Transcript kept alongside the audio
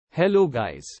Hello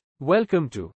guys. Welcome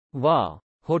to Wow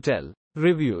Hotel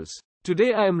Reviews.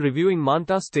 Today I am reviewing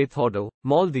Manta Stay Thoddoo,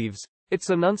 Maldives. It's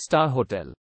a non-star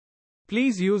hotel.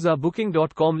 Please use our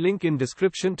booking.com link in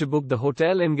description to book the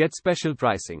hotel and get special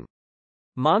pricing.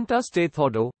 Manta Stay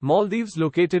Thoddoo, Maldives,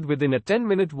 located within a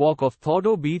 10-minute walk of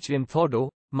Thoddoo Beach in Thoddoo.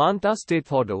 Manta Stay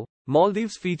Thoddoo,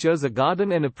 Maldives features a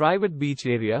garden and a private beach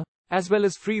area, as well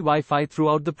as free Wi-Fi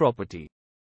throughout the property.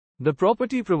 The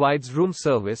property provides room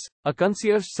service, a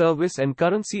concierge service and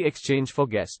currency exchange for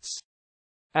guests.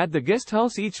 At the guest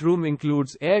house, each room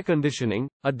includes air conditioning,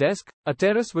 a desk, a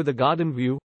terrace with a garden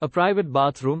view, a private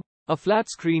bathroom, a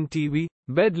flat-screen TV,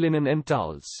 bed linen and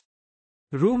towels.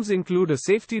 Rooms include a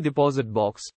safety deposit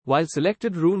box, while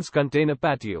selected rooms contain a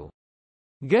patio.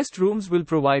 Guest rooms will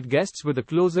provide guests with a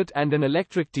closet and an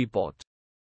electric teapot.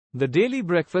 The daily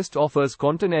breakfast offers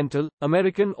continental,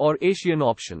 American or Asian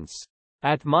options.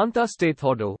 At Manta Stay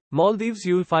Thoddoo, Maldives,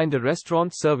 you'll find a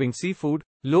restaurant serving seafood,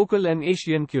 local and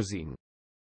Asian cuisine.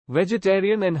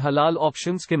 Vegetarian and halal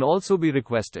options can also be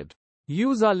requested.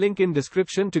 Use our link in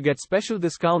description to get special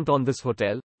discount on this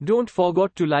hotel. Don't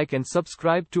forget to like and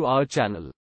subscribe to our channel.